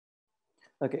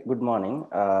Okay, good morning.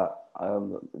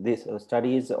 This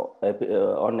study is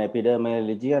on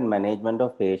epidemiology and management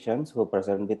of patients who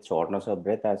present with shortness of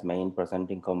breath as main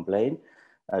presenting complaint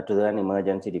to an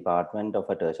emergency department of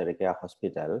a tertiary care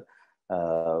hospital.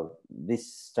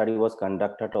 This study was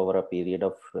conducted over a period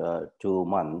of 2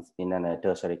 months in a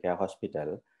tertiary care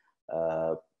hospital.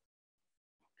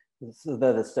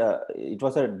 It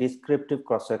was a descriptive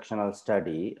cross-sectional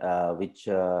study which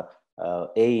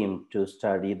aimed to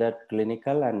study the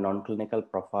clinical and non-clinical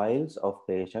profiles of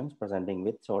patients presenting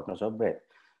with shortness of breath.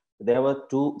 There were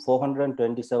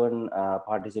 427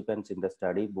 participants in the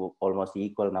study, almost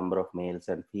equal number of males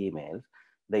and females.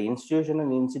 The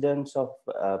institutional incidence of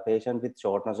patients with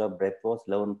shortness of breath was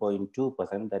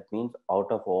 11.2%. That means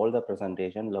out of all the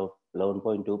presentation,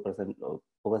 11.2%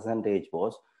 percentage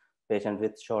was patients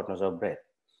with shortness of breath.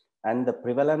 And the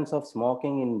prevalence of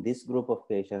smoking in this group of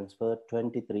patients were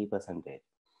 23%.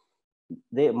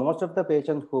 Most of the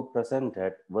patients who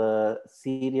presented were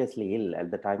seriously ill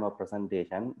at the time of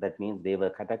presentation. That means they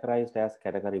were categorized as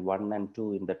category 1 and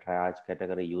 2 in the triage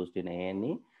category used in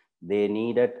A&E. They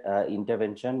needed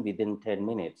intervention within 10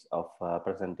 minutes of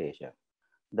presentation.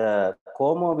 The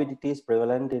comorbidities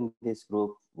prevalent in this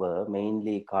group were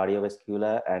mainly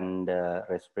cardiovascular and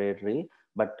respiratory,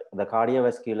 but the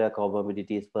cardiovascular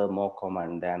comorbidities were more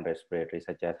common than respiratory,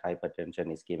 such as hypertension,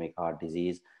 ischemic heart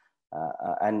disease,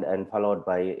 and followed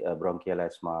by bronchial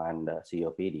asthma and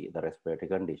COPD, the respiratory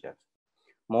conditions.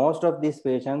 Most of these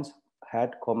patients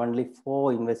had commonly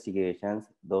 4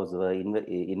 investigations. Those were in the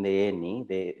A&E.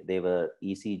 They were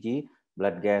ECG,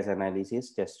 blood gas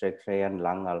analysis, chest X-ray, and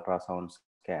lung ultrasound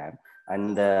scan.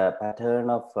 And the pattern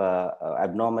of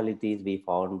abnormalities we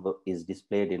found is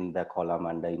displayed in the column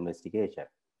under investigation.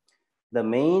 The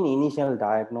main initial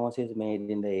diagnosis made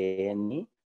in the A&E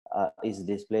is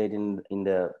displayed in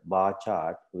the bar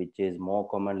chart, which is more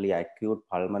commonly acute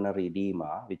pulmonary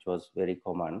edema, which was very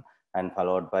common, and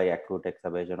followed by acute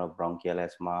exacerbation of bronchial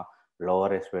asthma, lower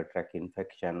respiratory tract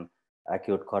infection,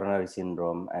 acute coronary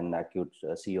syndrome, and acute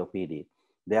COPD.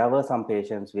 There were some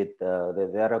patients with,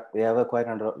 there were quite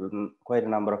a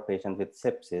number of patients with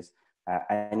sepsis,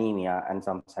 anemia, and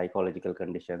some psychological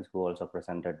conditions who also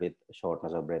presented with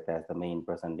shortness of breath as the main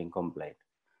presenting complaint.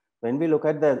 When we look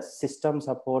at the system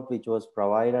support which was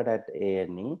provided at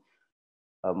A&E,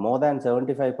 more than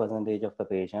 75% of the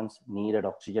patients needed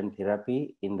oxygen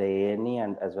therapy in the A&E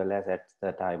and as well as at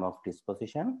the time of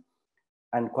disposition.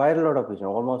 And quite a lot of patients,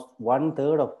 almost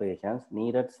 1/3 of patients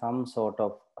needed some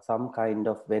kind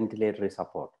of ventilatory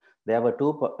support. There were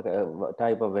 2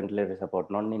 type of ventilatory support,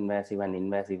 non-invasive and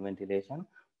invasive ventilation.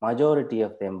 Majority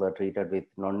of them were treated with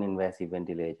non-invasive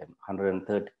ventilation,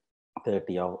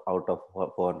 130 out of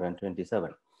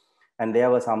 427. And there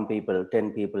were some people,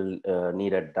 10 people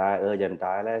needed urgent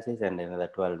dialysis and another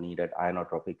 12 needed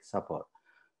inotropic support.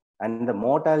 And the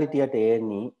mortality at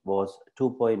A&E was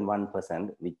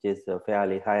 2.1%, which is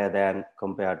fairly higher than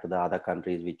compared to the other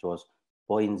countries, which was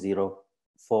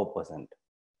 0.04%.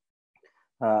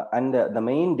 And the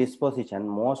main disposition,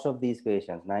 most of these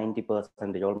patients,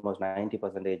 90%, almost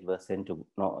 90% were sent to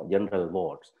general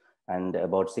wards, and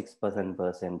about 6%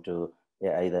 were sent to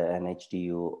either an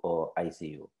HDU or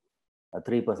ICU.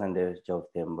 3% of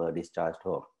them were discharged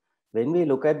home. When we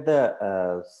look at the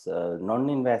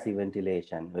non-invasive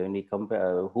ventilation, when we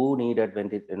compare who needed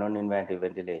non-invasive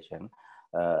ventilation,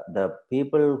 the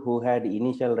people who had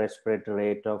initial respiratory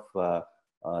rate of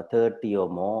 30 or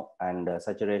more and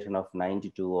saturation of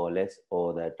 92 or less,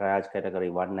 or the triage category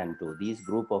 1 and 2, these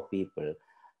group of people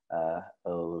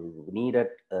needed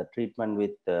treatment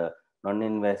with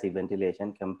non-invasive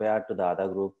ventilation compared to the other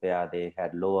group where they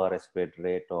had lower respiratory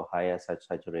rate or higher such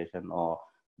saturation, or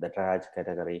the triage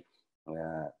category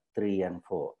 3 and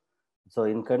 4. So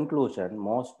in conclusion,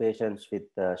 most patients with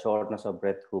shortness of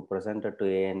breath who presented to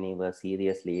A&E were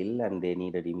seriously ill and they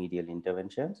needed immediate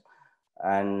interventions.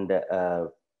 And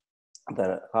the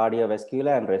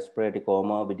cardiovascular and respiratory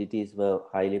comorbidities were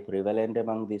highly prevalent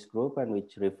among this group, and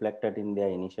which reflected in their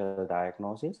initial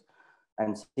diagnosis.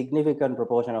 And significant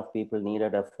proportion of people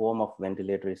needed a form of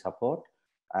ventilatory support,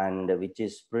 and which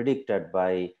is predicted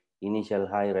by initial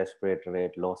high respiratory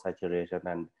rate, low saturation,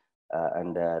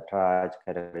 and triage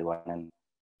category 1 and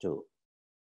 2.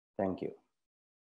 Thank you.